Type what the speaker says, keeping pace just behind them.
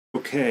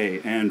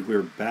Okay, and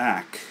we're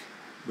back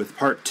with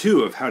part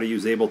 2 of how to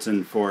use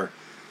Ableton for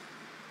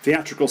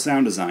theatrical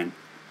sound design.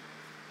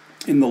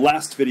 In the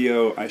last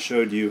video I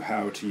showed you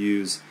how to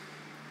use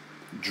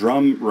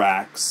drum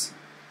racks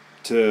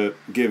to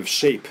give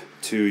shape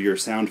to your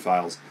sound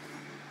files.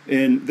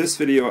 In this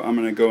video I'm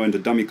going to go into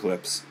dummy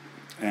clips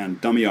and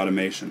dummy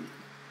automation.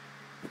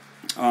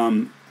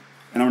 And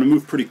I'm going to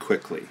move pretty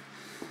quickly.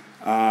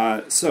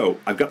 So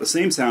I've got the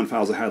same sound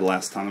files I had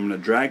last time. I'm going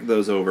to drag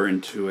those over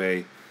into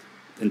an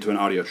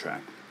audio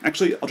track.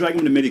 Actually, I'll drag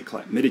them to MIDI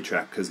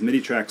track, because MIDI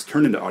tracks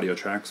turn into audio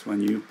tracks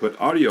when you put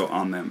audio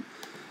on them.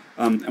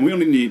 And we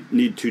only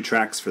need 2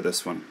 tracks for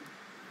this one.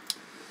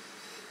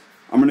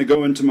 I'm going to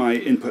go into my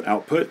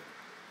input-output,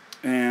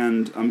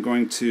 and I'm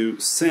going to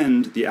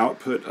send the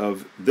output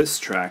of this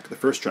track, the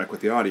first track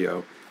with the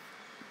audio,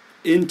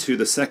 into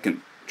the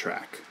second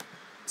track.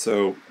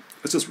 So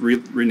let's just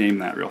rename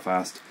that real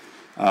fast.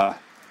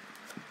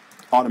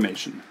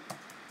 Automation.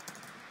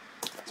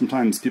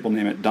 Sometimes people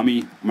name it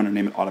dummy. I'm going to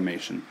name it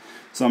automation.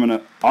 So I'm going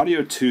to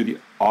audio to the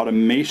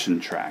automation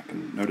track,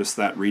 and notice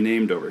that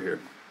renamed over here.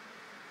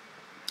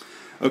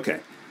 Okay,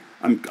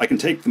 I can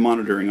take the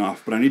monitoring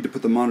off, but I need to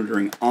put the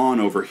monitoring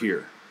on over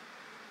here.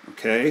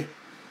 Okay,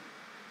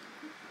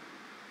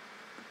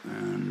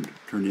 and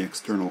turn the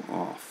external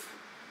off.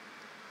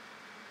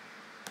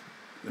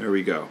 There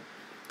we go.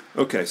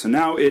 Okay, so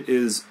now it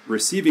is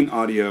receiving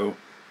audio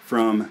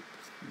from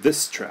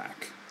this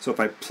track. So if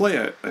I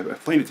play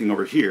anything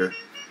over here,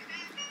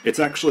 it's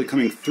actually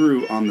coming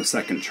through on the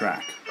second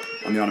track,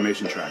 on the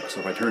automation track. So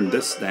if I turn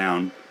this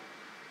down,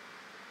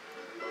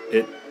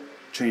 it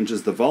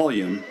changes the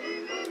volume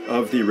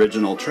of the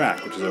original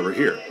track, which is over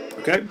here.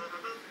 Okay?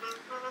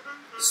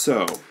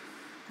 So,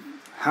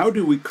 how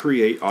do we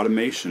create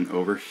automation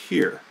over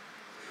here?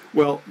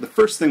 Well, the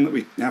first thing that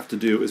we have to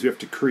do is we have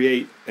to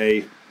create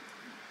a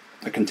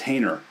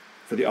container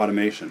for the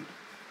automation.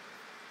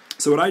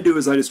 So what I do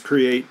is I just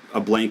create a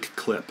blank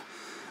clip.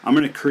 I'm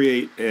going to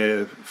create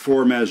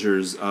 4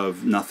 measures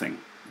of nothing.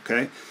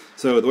 Okay,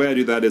 so the way I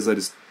do that is I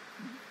just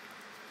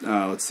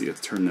let's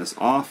turn this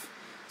off.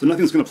 So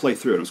nothing's going to play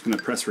through. I'm just going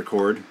to press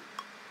record,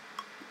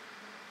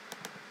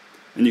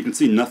 and you can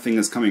see nothing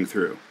is coming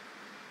through.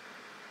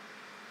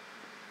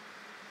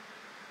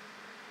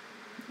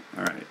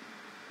 All right.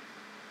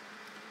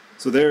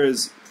 So there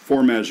is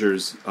 4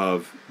 measures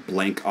of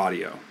blank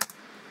audio.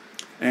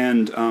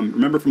 And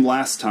remember from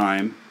last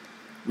time,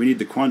 we need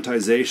the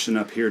quantization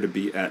up here to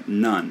be at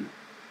none.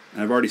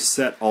 And I've already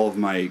set all of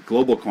my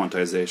global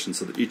quantization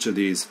so that each of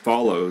these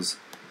follows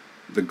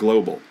the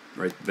global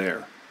right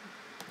there.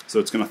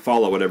 So it's going to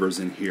follow whatever's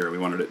in here. We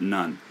want it at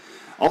none.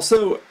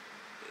 Also,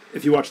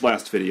 if you watched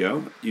last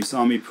video, you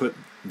saw me put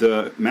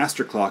the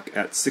master clock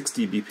at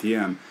 60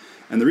 BPM.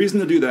 And the reason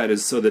to do that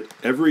is so that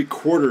every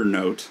quarter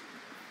note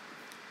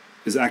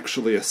is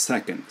actually a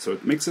second. So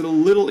it makes it a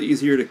little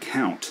easier to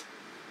count.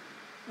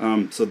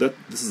 So that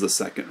this is a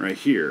second right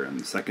here,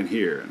 and a second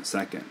here, and a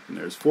second, and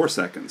there's 4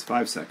 seconds,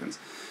 5 seconds.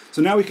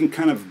 So now we can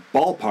kind of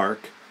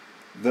ballpark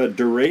the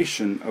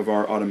duration of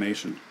our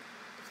automation.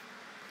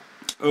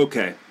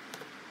 Okay,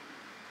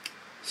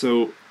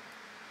 so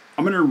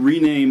I'm going to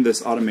rename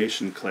this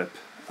automation clip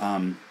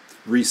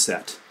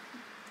Reset.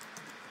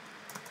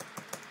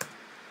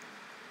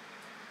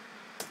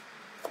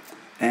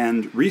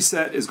 And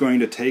Reset is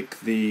going to take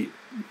the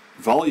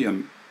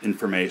volume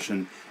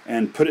information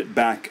and put it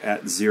back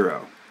at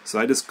 0. So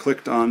I just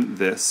clicked on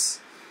this,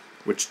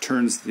 which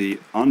turns the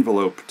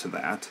envelope to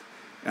that,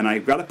 and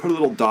I've got to put a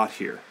little dot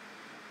here.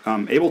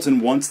 Ableton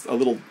wants a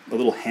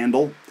little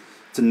handle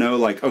to know,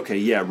 like, okay,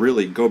 yeah,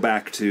 really go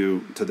back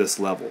to this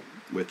level,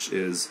 which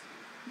is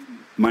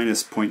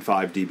minus 0.5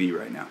 dB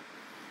right now.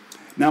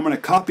 Now I'm going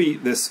to copy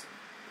this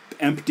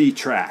empty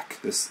track,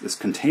 this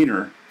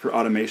container for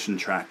automation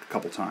track, a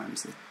couple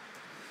times.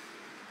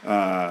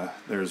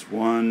 There's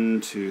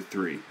 1, 2,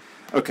 3.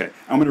 Okay,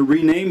 I'm going to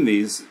rename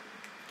these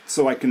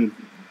so I can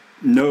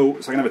have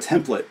a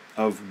template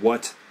of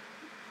what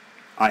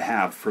I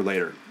have for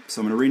later.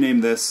 So I'm going to rename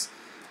this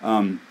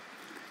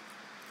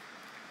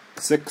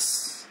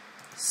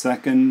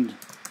 6-second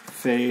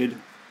fade.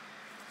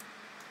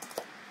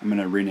 I'm going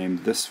to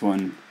rename this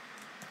one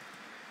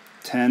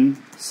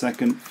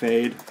 10-second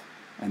fade,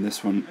 and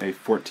this one a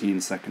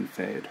 14-second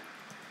fade.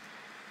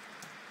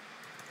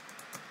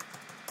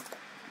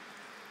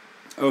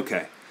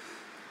 Okay,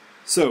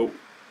 so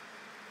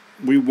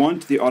we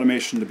want the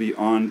automation to be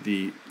on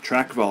the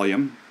track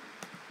volume,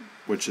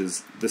 which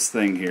is this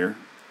thing here,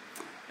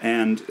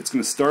 and it's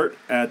going to start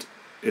at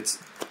its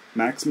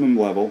maximum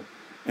level,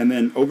 and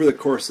then over the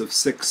course of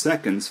 6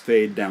 seconds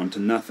fade down to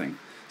nothing.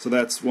 So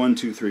that's 1,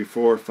 2, 3,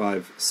 4,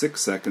 5,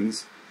 6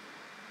 seconds,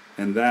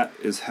 and that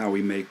is how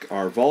we make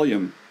our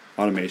volume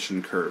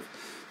automation curve.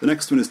 The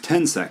next one is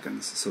 10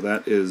 seconds, so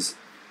that is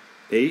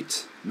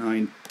 8,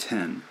 9,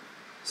 10.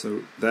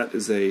 So that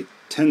is a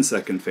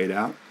 10-second fade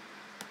out,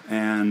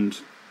 and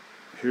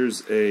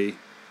here's a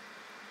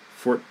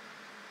 12,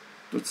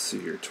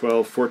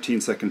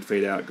 14-second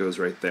fade out goes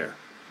right there.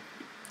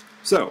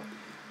 So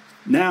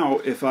now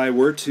if I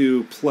were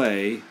to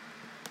play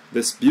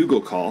this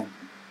bugle call,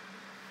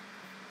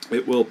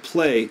 it will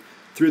play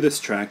through this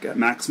track at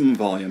maximum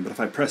volume, but if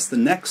I press the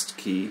next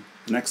key,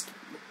 the next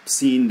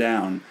scene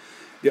down,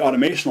 the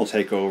automation will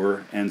take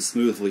over and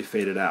smoothly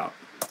fade it out.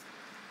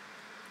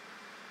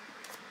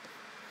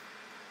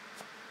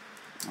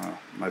 Oh,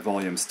 my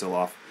volume's still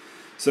off.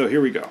 So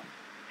here we go.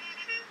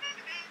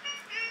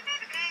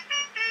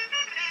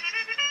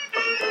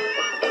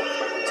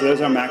 So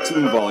there's our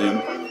maximum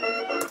volume.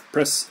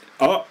 Press,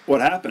 oh,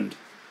 what happened?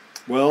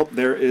 Well,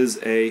 there is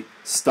a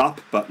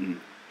stop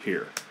button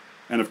here.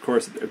 And of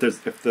course,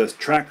 if the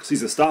track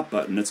sees a stop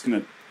button, it's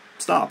going to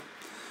stop.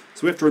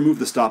 So we have to remove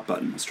the stop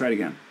button. Let's try it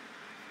again.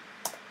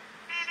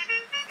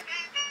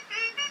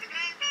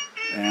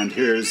 And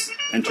here's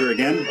enter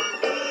again.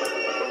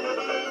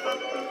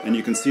 And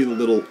you can see the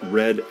little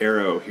red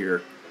arrow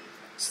here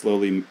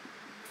slowly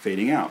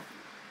fading out.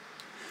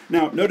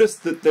 Now, notice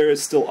that there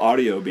is still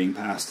audio being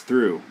passed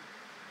through.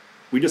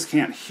 We just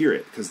can't hear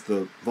it because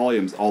the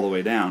volume's all the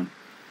way down.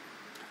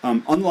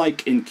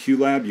 Unlike in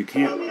QLab, you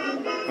can't...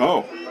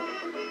 Oh!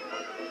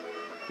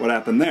 What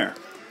happened there?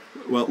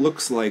 Well, it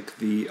looks like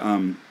the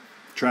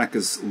track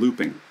is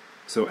looping.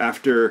 So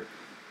after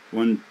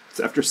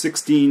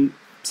 16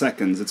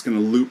 seconds, it's going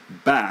to loop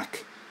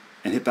back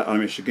and hit that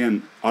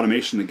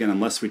automation again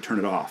unless we turn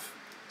it off.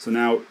 So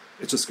now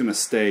it's just going to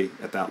stay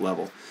at that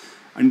level.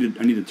 I need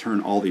to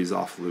turn all these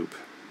off loop.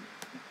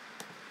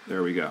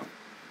 There we go.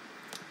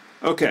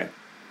 Okay,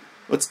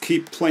 let's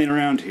keep playing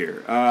around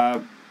here.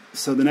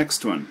 So the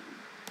next one,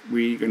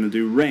 we're going to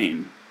do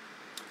rain.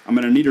 I'm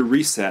going to need a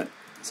reset,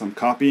 so I'm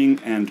copying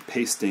and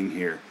pasting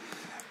here.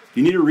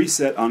 You need a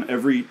reset on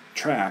every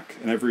track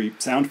and every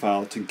sound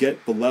file to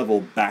get the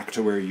level back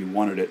to where you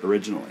wanted it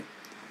originally.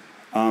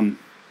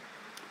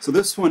 So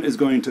this one is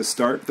going to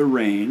start the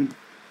rain.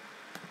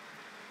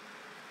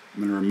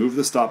 I'm going to remove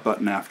the stop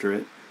button after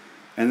it.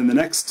 And then the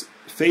next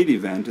fade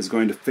event is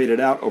going to fade it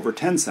out over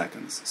 10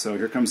 seconds. So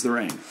here comes the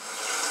rain.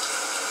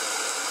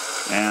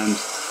 And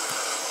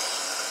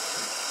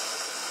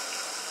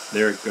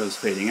there it goes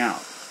fading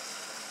out.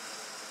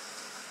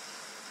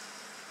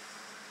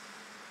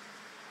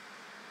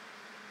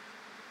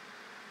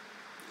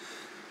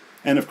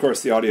 And of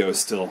course the audio is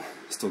still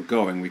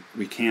going.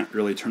 We can't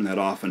really turn that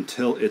off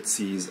until it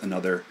sees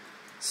another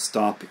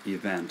stop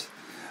event.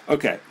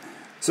 Okay,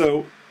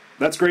 so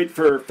that's great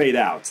for fade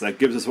outs. That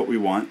gives us what we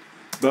want.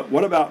 But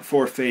what about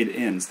for fade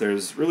ins?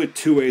 There's really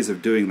two ways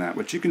of doing that.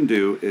 What you can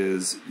do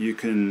is you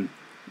can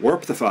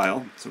warp the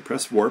file. So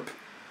press warp.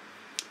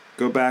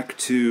 Go back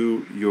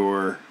to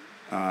your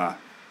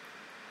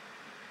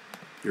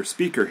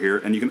speaker here,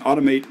 and you can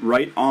automate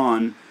right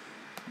on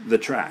the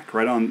track,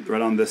 right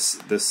on this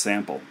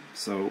sample.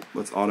 So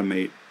let's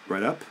automate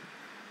right up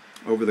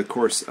over the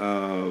course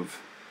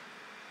of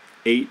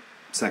 8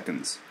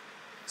 seconds.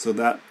 So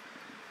that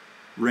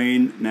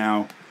rain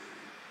now,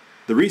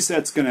 the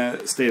reset's going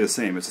to stay the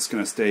same. It's just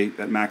going to stay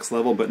at max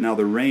level, but now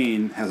the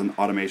rain has an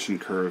automation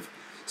curve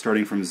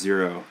starting from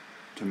 0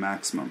 to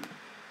maximum.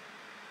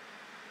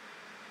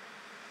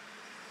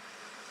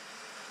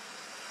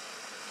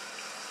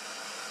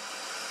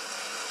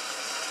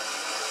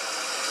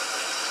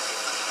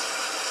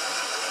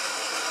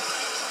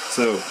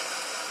 So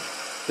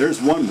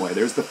there's one way,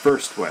 there's the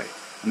first way,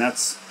 and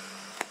that's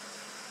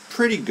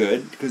pretty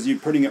good because you're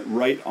putting it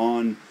right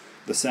on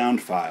the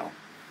sound file.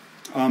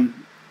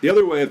 The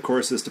other way, of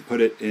course, is to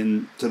put it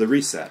into the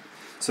reset.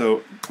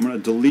 So I'm going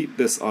to delete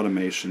this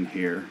automation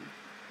here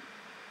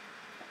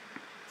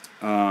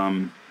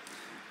and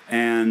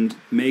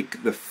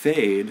make the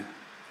fade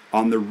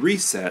on the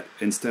reset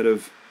instead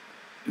of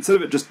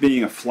it just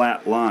being a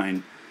flat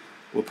line.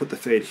 We'll put the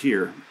fade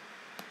here.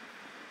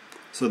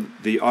 So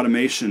the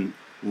automation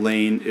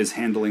lane is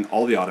handling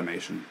all the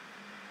automation.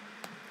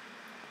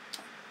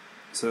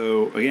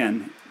 So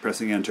again,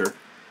 pressing enter.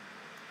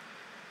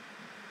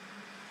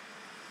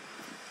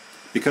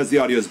 Because the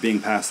audio is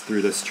being passed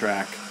through this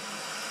track,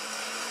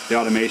 the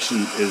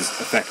automation is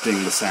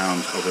affecting the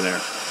sound over there.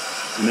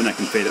 And then I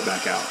can fade it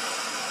back out.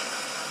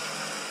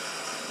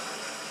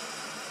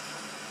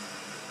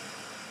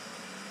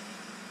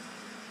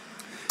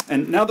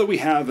 And now that we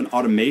have an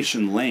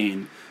automation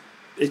lane,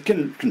 it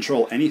can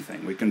control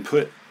anything. We can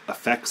put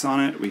effects on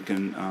it. We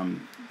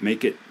can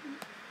make it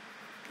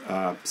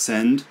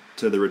send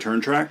to the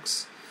return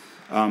tracks.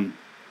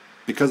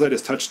 Because I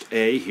just touched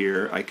A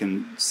here, I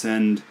can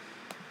send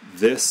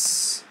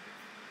this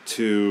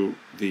to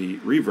the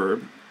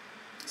reverb.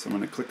 So I'm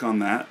going to click on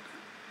that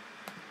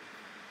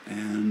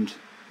and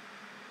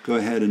go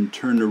ahead and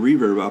turn the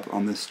reverb up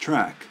on this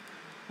track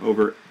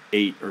over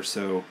 8 or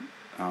so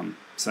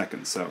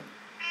seconds. So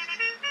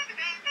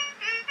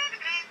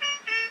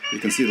you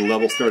can see the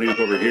level starting up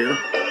over here.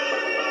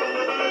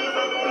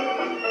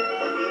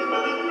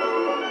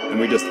 And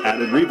we just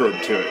added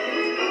reverb to it.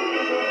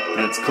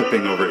 And it's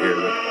clipping over here.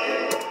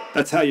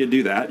 That's how you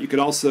do that. You could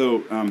also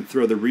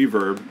throw the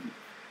reverb,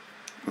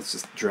 let's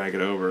just drag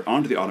it over,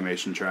 onto the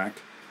automation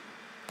track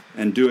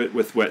and do it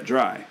with wet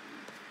dry.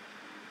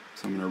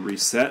 So I'm going to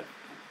reset.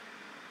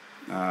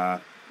 I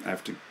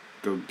have to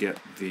go get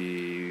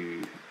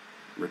the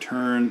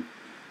return.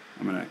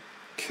 I'm going to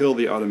kill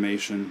the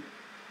automation,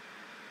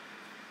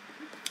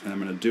 and I'm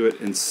going to do it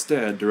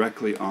instead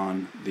directly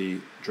on the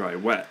dry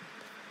wet,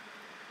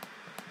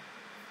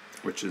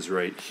 which is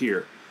right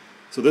here.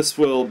 So this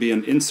will be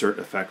an insert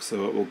effect,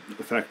 so it will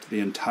affect the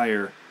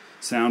entire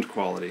sound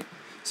quality.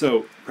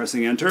 So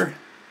pressing enter,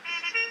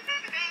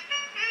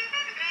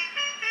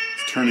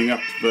 it's turning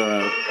up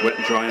the wet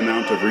dry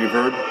amount of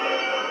reverb.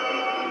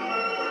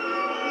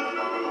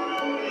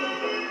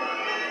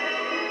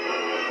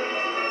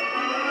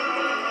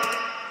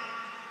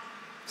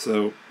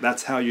 So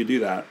that's how you do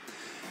that.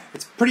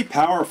 It's pretty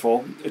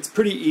powerful, it's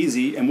pretty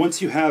easy, and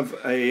once you have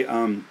a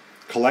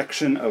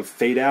collection of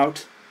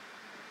fade-out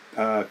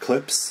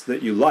clips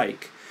that you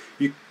like,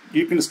 you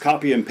can just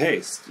copy and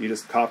paste. You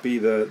just copy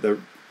the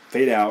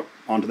fade-out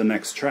onto the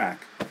next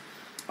track.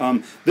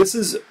 This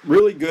is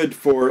really good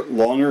for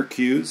longer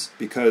cues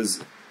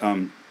because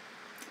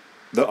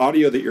the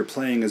audio that you're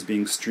playing is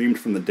being streamed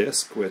from the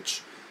disc,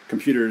 which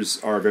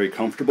computers are very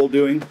comfortable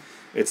doing.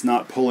 It's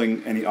not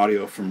pulling any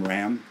audio from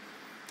RAM.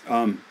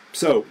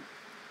 So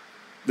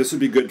this would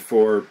be good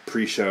for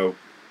pre-show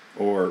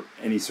or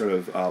any sort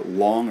of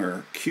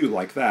longer cue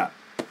like that.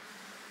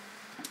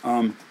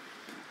 I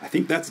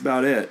think that's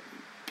about it.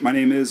 My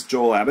name is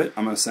Joel Abbott.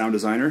 I'm a sound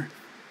designer,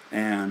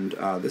 and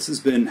this has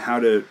been how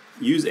to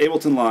use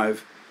Ableton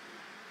Live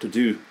to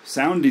do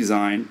sound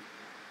design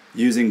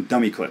using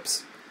dummy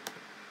clips.